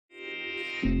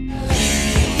Well,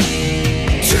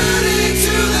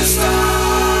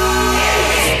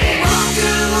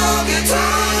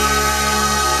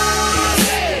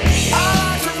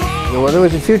 there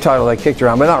was a few titles I kicked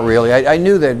around, but not really. I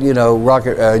knew that, you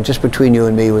know, Just Between You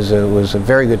and Me was a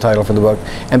very good title for the book,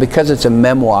 and because it's a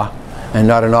memoir and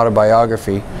not an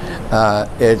autobiography,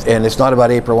 and it's not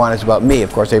about April Wine, it's about me.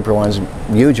 Of course, April Wine's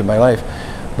huge in my life,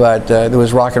 but there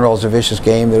was Rock and Roll's a Vicious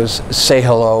Game. There was Say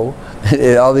Hello,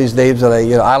 all these names that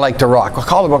I like to rock. I'll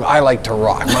call the book I Like to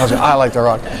Rock. I Like to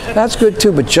Rock. That's good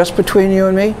too, but Just Between You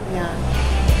and Me?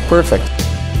 Yeah. Perfect.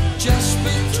 Just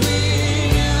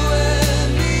between you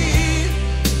and me,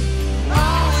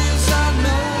 always I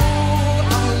know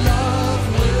our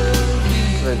love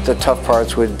will be. The tough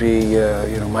parts would be,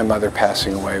 you know, my mother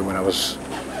passing away when I was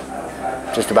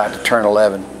just about to turn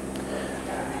 11.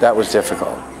 That was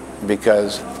difficult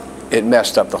because it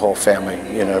messed up the whole family.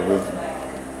 You know,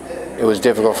 it was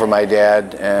difficult for my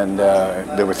dad, and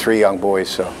there were 3 young boys,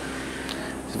 so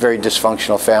it's a very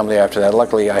dysfunctional family after that.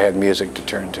 Luckily, I had music to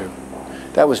turn to.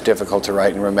 That was difficult to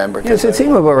write and remember. Yes, the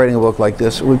thing about writing a book like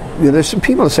this, you know, there's some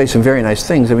people that say some very nice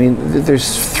things. I mean,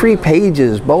 there's 3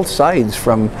 pages, both sides,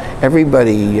 from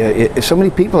everybody. So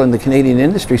many people in the Canadian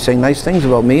industry saying nice things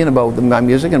about me and about my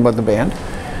music and about the band,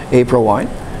 April Wine.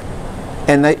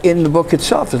 And in the book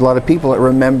itself, there's a lot of people that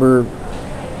remember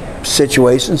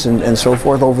situations and so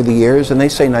forth over the years, and they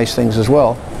say nice things as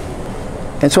well.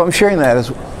 And so I'm sharing that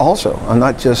as also. I'm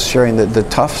not just sharing the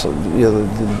tough, you know,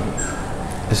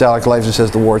 as Alec Lifeson says,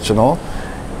 the warts and all.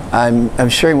 I'm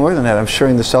sharing more than that. I'm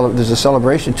sharing there's a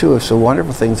celebration too of some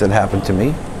wonderful things that happened to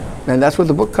me. And that's what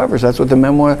the book covers. That's what the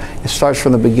memoir, it starts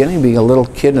from the beginning, being a little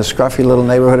kid in a scruffy little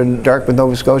neighborhood in Dartmouth,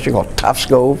 Nova Scotia called Tufts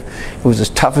Cove. It was as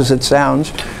tough as it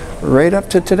sounds, right up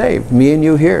to today. Me and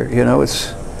you here, you know,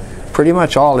 it's pretty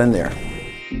much all in there.